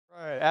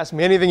Ask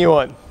me anything you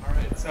want. All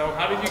right. So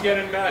how did you get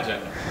in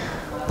magic?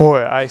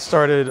 Boy, I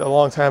started a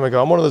long time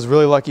ago. I'm one of those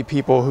really lucky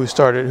people who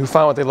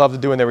found what they loved to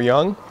do when they were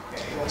young.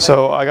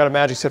 So I got a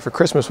magic set for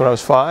Christmas when I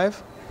was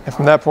 5, and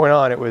from that point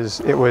on,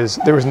 there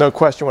was no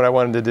question what I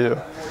wanted to do.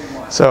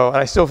 So, and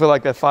I still feel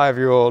like that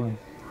 5-year-old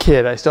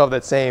kid. I still have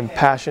that same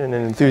passion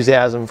and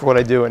enthusiasm for what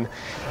I do. And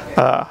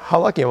how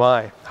lucky am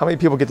I? How many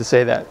people get to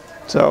say that?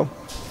 So,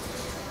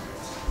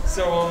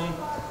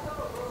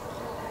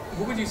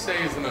 what would you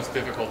say is the most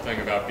difficult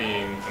thing about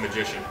being a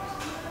magician?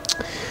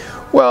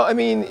 well, I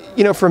mean,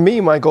 you know, for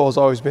me, my goal has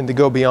always been to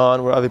go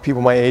beyond what other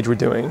people my age were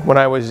doing. When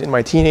I was in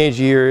my teenage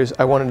years,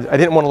 I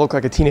didn't want to look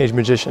like a teenage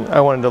magician.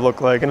 I wanted to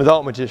look like an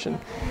adult magician.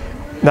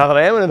 Now that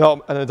I am an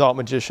adult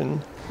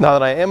magician, or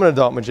now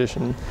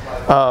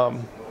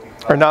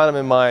that I'm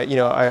in my, you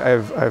know,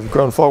 I've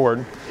grown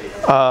forward,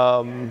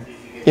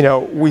 you know,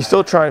 we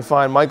still try and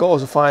find, my goal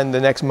is to find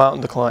the next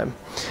mountain to climb.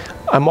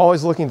 I'm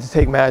always looking to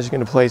take magic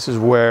into places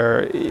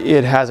where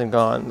it hasn't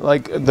gone,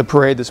 like the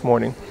parade this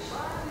morning.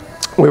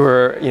 We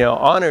were, you know,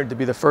 honored to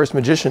be the first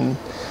magician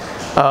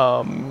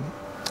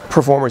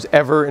performers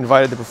ever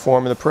invited to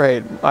perform in the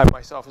parade. I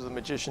myself as a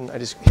magician, I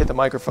just hit the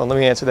microphone. Let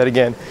me answer that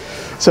again.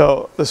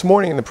 So this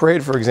morning in the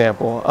parade, for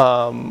example,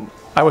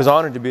 I was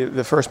honored to be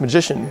the first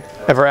magician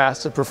ever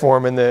asked to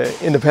perform in the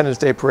Independence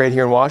Day parade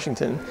here in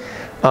Washington.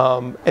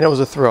 And it was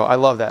a thrill. I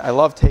love that. I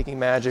love taking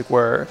magic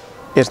where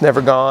it's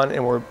never gone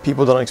and where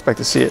people don't expect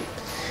to see it.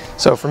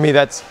 So for me,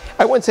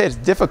 I wouldn't say it's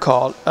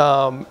difficult.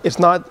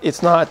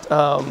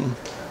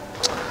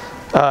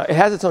 It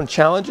has its own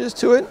challenges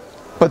to it,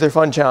 but they're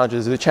fun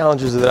challenges. They're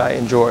challenges that I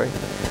enjoy.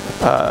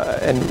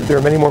 And there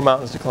are many more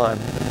mountains to climb.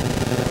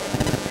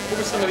 What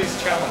are some of these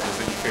challenges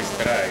that you face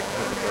today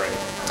with the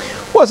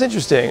parade? Well, it's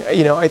interesting.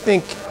 You know, I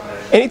think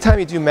anytime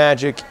you do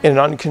magic in an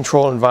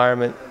uncontrolled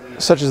environment,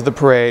 such as the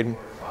parade,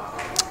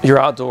 you're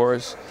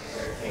outdoors.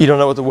 You don't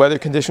know what the weather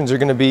conditions are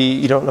going to be.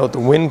 You don't know what the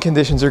wind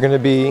conditions are going to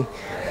be.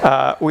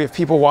 We have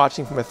people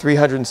watching from a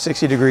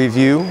 360-degree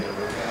view.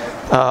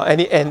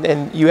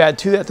 And you add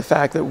to that the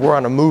fact that we're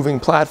on a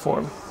moving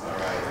platform,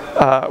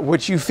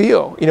 which you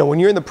feel. You know, when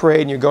you're in the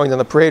parade and you're going down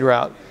the parade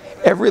route,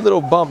 every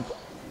little bump,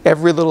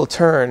 every little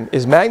turn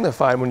is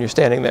magnified when you're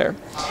standing there.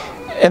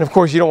 And of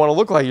course, you don't want to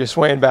look like you're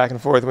swaying back and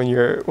forth when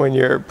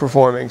you're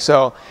performing.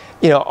 So,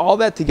 you know, all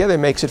that together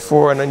makes it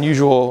for an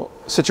unusual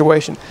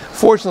situation.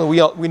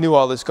 Fortunately, we knew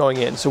all this going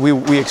in, so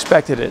we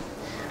expected it.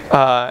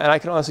 And I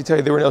can honestly tell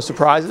you there were no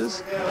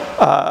surprises.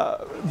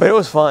 But it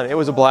was fun. It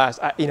was a blast.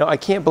 I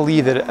can't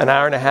believe that an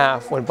hour and a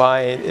half went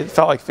by. It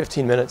felt like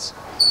 15 minutes.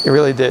 It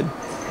really did.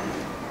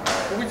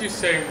 What would you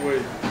say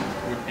would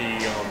be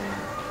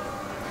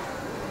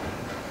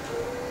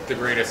the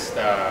greatest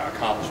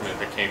accomplishment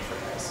that came from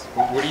this?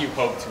 What do you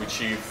hope to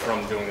achieve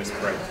from doing this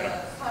parade today?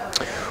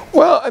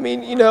 Well, I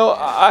mean, you know,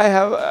 I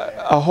have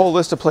a whole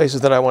list of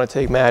places that I want to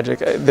take magic.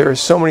 There are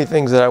so many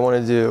things that I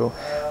want to do.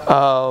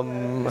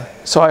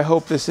 So I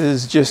hope this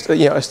is just,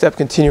 you know, a step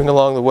continuing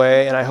along the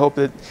way, and I hope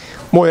that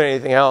more than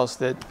anything else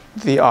that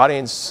the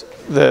audience,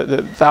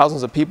 the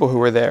thousands of people who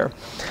were there,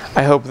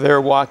 I hope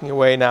they're walking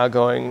away now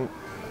going,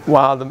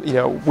 wow, you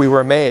know, we were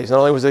amazed. Not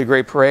only was it a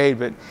great parade,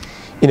 but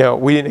you know,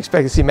 we didn't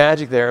expect to see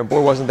magic there, and boy,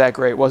 wasn't that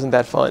great, wasn't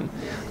that fun.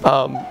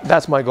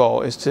 That's my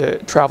goal, is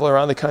to travel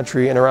around the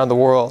country and around the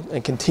world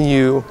and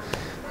continue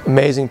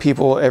amazing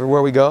people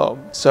everywhere we go.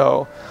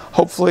 So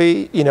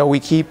hopefully, you know,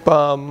 we keep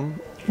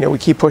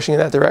pushing in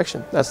that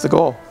direction. That's the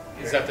goal.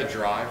 Is that the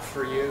drive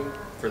for you,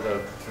 for the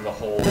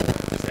whole,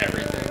 just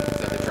everything?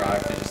 Is that the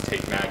drive to just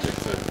take magic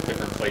to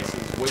different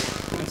places? What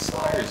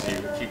inspires you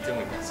to keep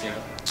doing this, you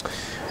know?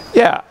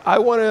 Yeah, I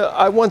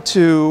want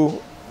to,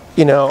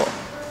 you know,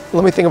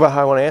 let me think about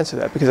how I want to answer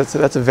that, because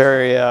that's a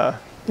very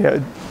you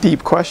know,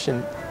 deep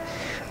question.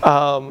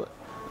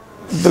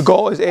 The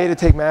goal is A, to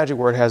take magic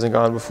where it hasn't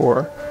gone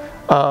before,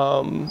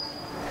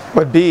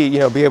 but B, you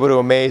know, be able to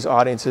amaze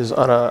audiences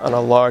on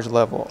a large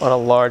level, on a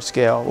large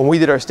scale. When we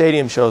did our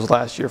stadium shows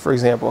last year, for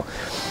example,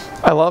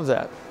 I love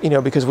that, you know,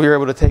 because we were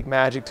able to take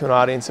magic to an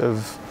audience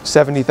of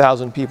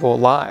 70,000 people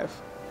live,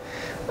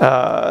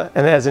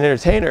 and as an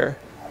entertainer,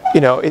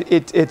 you know,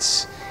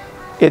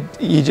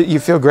 you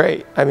feel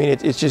great. I mean,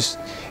 it's just,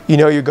 you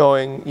know, you're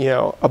going, you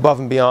know, above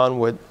and beyond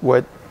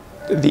what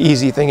the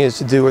easy thing is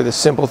to do or the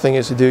simple thing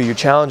is to do. You're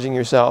challenging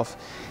yourself,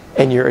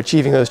 and you're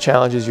achieving those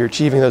challenges, you're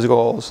achieving those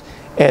goals.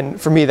 And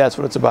for me, that's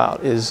what it's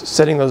about, is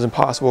setting those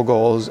impossible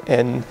goals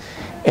and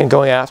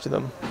going after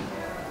them.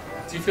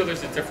 Do you feel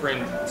there's a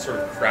different sort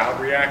of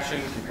crowd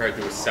reaction compared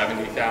to a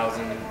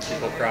 70,000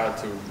 people crowd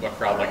to a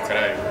crowd like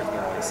today, where it's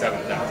more like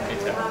 7,000,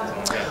 8,000, something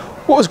like that?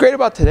 What was great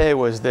about today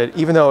was that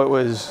even though it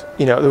was,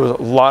 you know, there was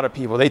a lot of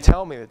people, they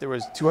tell me that there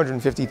was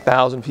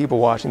 250,000 people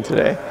watching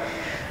today.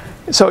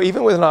 So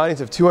even with an audience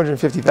of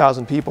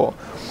 250,000 people,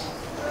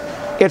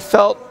 it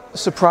felt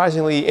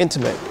surprisingly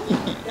intimate.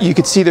 You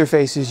could see their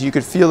faces, you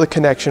could feel the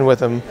connection with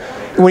them.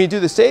 When you do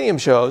the stadium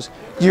shows,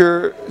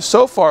 you're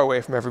so far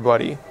away from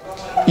everybody,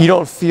 you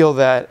don't feel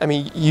that. I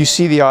mean, you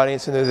see the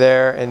audience and they're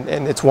there,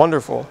 and it's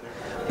wonderful.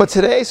 But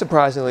today,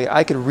 surprisingly,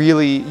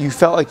 you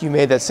felt like you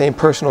made that same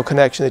personal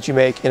connection that you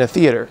make in a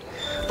theater.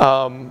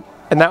 And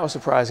that was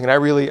surprising, and I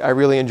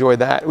really enjoyed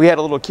that. We had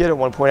a little kid at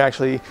one point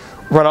actually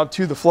run up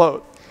to the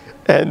float,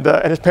 and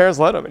his parents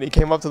let him, and he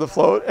came up to the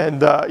float,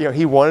 and you know,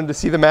 he wanted to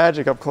see the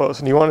magic up close,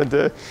 and he wanted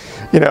to,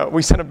 you know,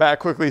 we sent him back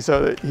quickly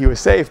so that he was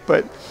safe,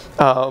 but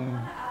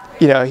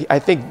you know, I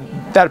think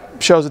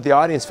that shows that the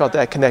audience felt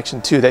that connection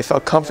too. They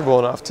felt comfortable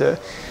enough to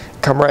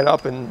come right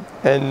up and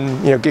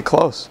you know, get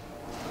close.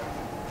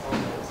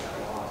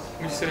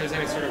 Would you say there's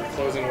any sort of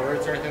closing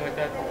words or anything like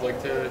that you'd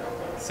like to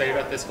say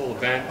about this whole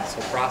event, this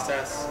whole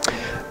process?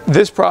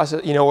 This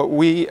process, you know what,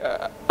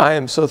 I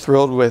am so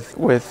thrilled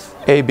with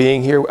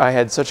being here. I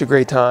had such a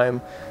great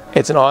time.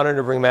 It's an honor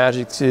to bring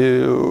magic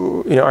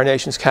to, you know, our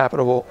nation's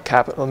capital.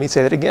 Let me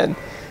say that again.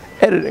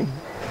 Editing.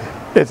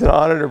 It's an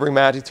honor to bring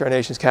magic to our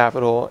nation's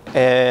capital,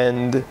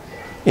 and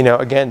you know,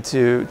 again,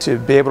 to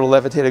be able to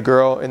levitate a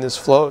girl in this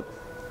float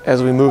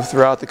as we move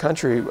throughout the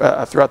country,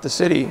 throughout the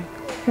city,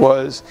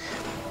 was,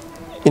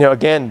 you know,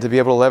 again, to be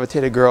able to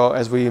levitate a girl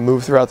as we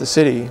move throughout the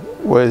city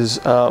was,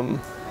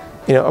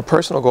 you know, a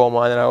personal goal of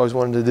mine that I always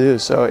wanted to do.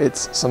 So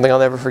it's something I'll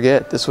never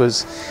forget. This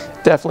was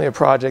definitely a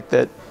project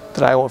that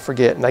I won't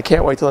forget, and I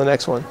can't wait till the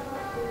next one.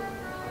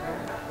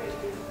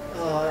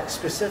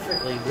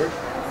 Specifically, what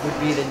would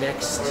be the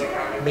next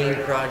main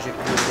project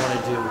you would want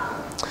to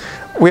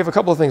do? We have a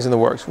couple of things in the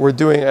works. We're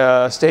doing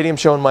a stadium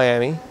show in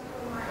Miami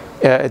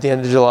at the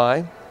end of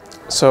July.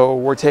 So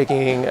we're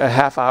taking a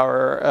half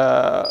hour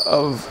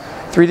of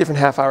 3 different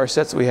half-hour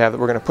sets that we have that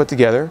we're going to put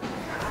together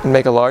and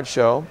make a large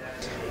show.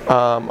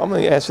 I'm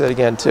going to answer that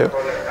again too.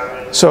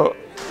 So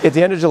at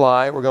the end of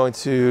July, we're going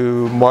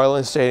to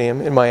Marlin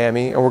Stadium in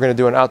Miami, and we're going to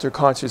do an outdoor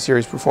concert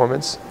series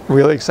performance.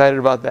 Really excited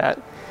about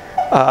that.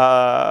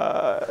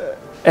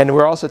 And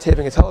we're also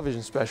taping a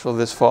television special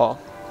this fall.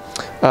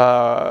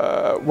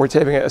 We're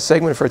taping a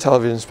segment for a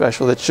television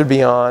special that should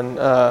be on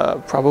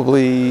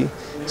probably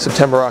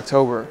September,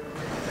 October,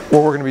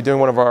 where we're going to be doing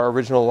one of our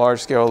original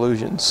large-scale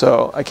illusions.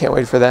 So I can't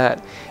wait for that.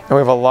 And we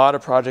have a lot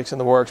of projects in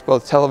the works,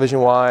 both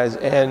television-wise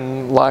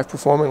and live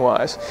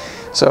performing-wise.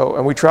 So,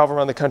 and we travel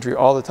around the country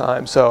all the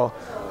time. So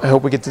I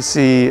hope we get to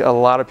see a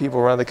lot of people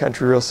around the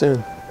country real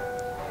soon.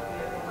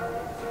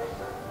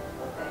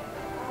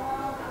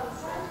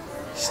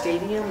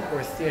 Stadium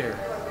or theater?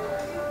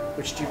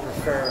 Which do you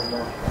prefer and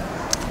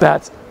why?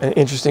 That's an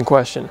interesting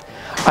question.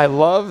 I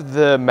love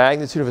the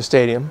magnitude of a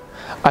stadium.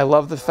 I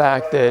love the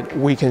fact that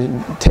we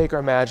can take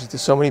our magic to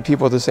so many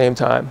people at the same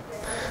time.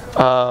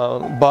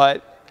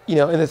 But you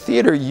know, in the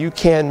theater, you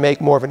can make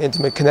more of an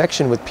intimate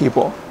connection with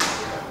people,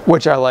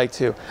 which I like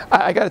too.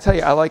 I got to tell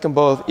you, I like them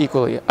both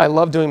equally. I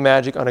love doing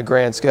magic on a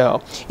grand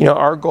scale. You know,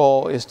 our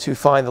goal is to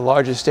find the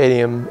largest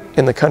stadium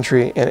in the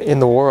country and in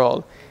the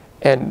world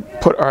and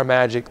put our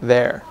magic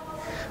there.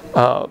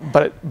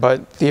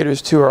 But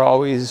theaters too are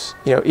always,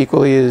 you know,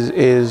 equally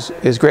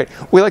is great.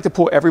 We like to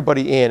pull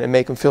everybody in and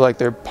make them feel like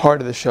they're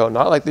part of the show,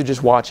 not like they're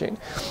just watching,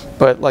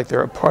 but like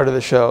they're a part of the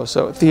show.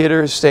 So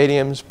theaters,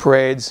 stadiums,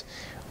 parades,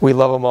 we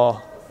love them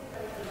all.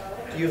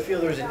 Do you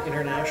feel there's an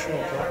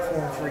international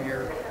platform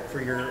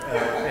for your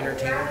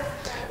entertainment?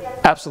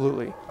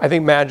 Absolutely. I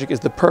think magic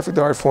is the perfect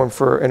art form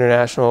for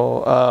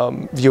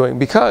international viewing,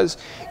 because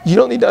you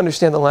don't need to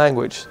understand the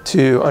language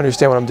to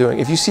understand what I'm doing.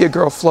 If you see a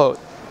girl float,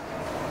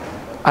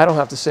 I don't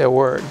have to say a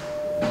word.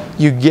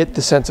 You get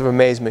the sense of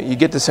amazement. You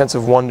get the sense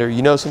of wonder.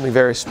 You know something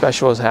very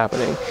special is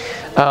happening.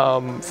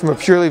 From a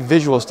purely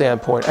visual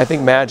standpoint, I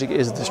think magic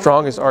is the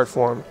strongest art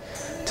form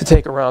to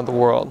take around the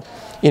world.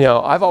 You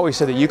know, I've always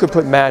said that you could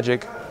put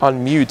magic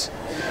on mute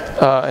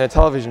in a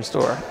television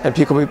store, and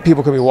people could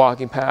be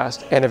walking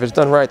past, and if it's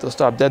done right, they'll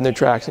stop dead in their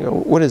tracks and go,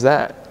 "What is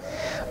that?"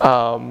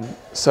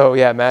 So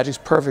yeah, magic's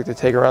perfect to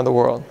take around the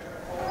world.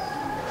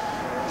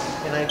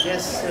 And I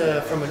guess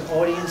from an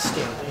audience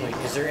standpoint,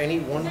 is there any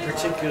one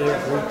particular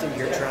group that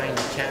you're trying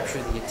to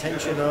capture the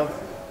attention of,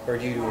 or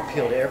do you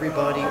appeal to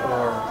everybody,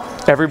 or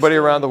everybody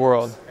around the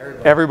world?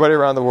 Everybody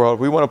around the world.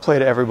 We want to play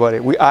to everybody.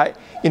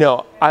 You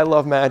know, I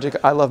love magic.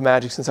 I love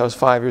magic since I was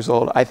 5 years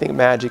old. I think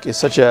magic is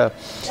such a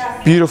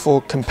beautiful,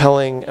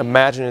 compelling,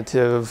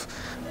 imaginative,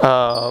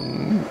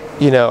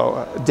 you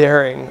know,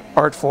 daring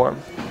art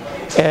form.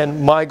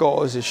 And my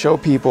goal is to show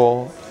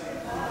people,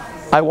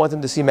 I want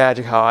them to see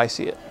magic how I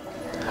see it.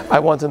 I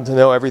want them to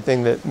know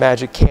everything that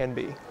magic can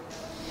be.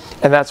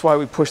 And that's why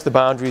we push the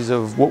boundaries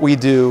of what we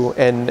do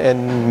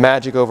and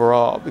magic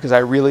overall, because I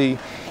really,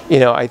 you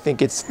know, I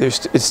think it's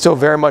still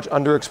very much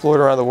underexplored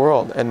around the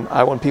world, and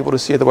I want people to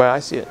see it the way I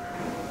see it.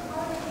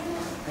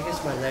 I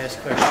guess my last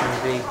question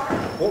would be,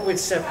 what would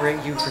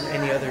separate you from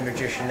any other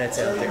magician that's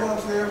out there?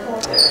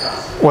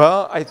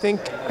 Well, I think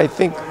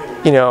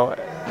you know,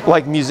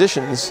 like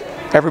musicians,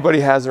 everybody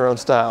has their own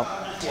style.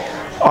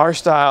 Our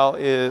style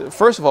is,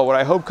 first of all, what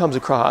I hope comes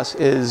across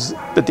is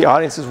that the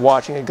audience is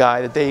watching a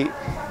guy that they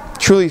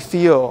truly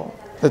feel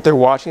that they're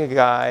watching a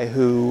guy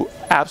who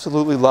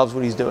absolutely loves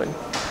what he's doing.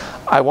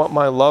 I want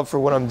my love for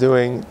what I'm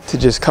doing to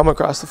just come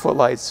across the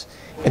footlights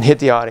and hit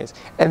the audience.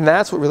 And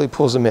that's what really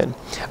pulls them in.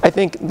 I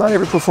think not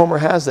every performer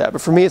has that,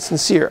 but for me it's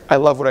sincere. I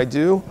love what I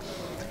do.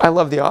 I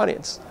love the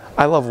audience.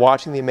 I love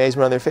watching the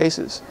amazement on their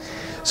faces.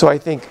 So I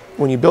think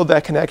when you build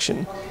that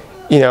connection,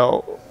 you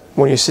know,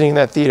 when you're sitting in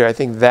that theater, I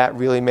think that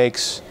really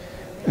makes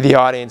the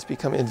audience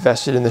become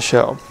invested in the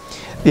show.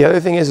 The other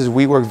thing is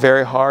we work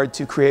very hard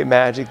to create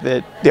magic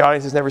that the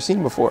audience has never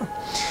seen before.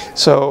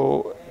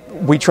 So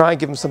we try and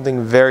give them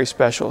something very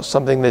special,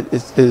 something that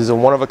is a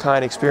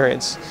one-of-a-kind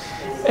experience.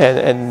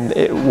 And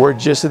we're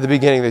just at the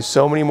beginning. There's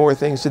so many more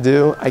things to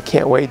do. I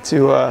can't wait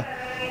to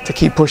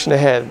keep pushing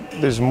ahead.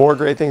 There's more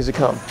great things to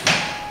come.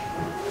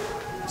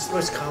 What's the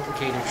most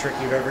complicated trick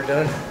you've ever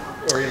done,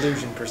 or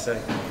illusion per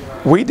se?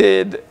 We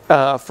did,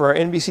 for our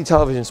NBC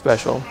television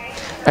special,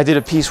 I did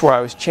a piece where I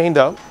was chained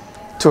up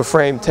to a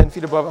frame 10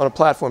 feet above, on a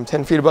platform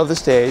 10 feet above the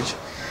stage,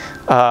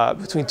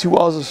 between two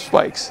walls of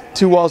spikes,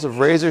 two walls of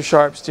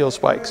razor-sharp steel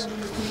spikes.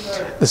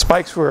 The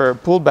spikes were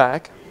pulled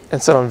back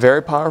and set on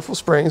very powerful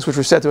springs, which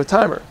were set to a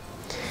timer.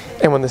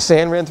 And when the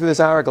sand ran through this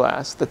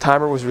hourglass, the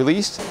timer was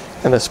released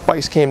and the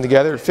spikes came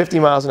together at 50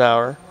 miles an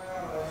hour.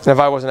 And if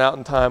I wasn't out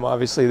in time,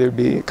 obviously there'd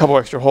be a couple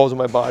extra holes in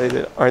my body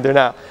that aren't there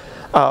now.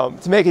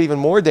 To make it even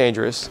more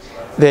dangerous,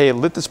 they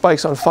lit the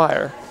spikes on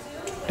fire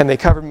and they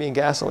covered me in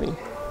gasoline.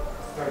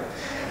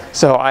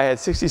 So I had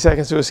 60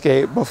 seconds to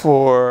escape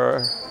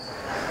before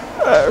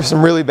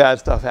some really bad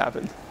stuff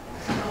happened.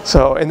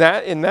 So in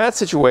that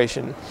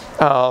situation,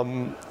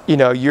 you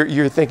know,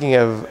 you're thinking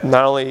of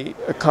not only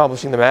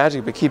accomplishing the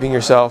magic, but keeping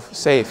yourself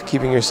safe,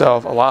 keeping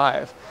yourself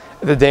alive.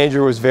 The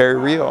danger was very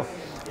real.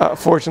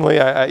 Fortunately,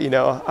 you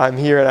know, I'm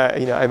here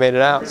and I made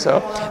it out. So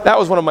that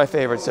was one of my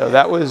favorites. So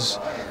that was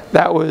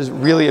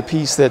really a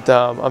piece that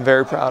I'm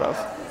very proud of.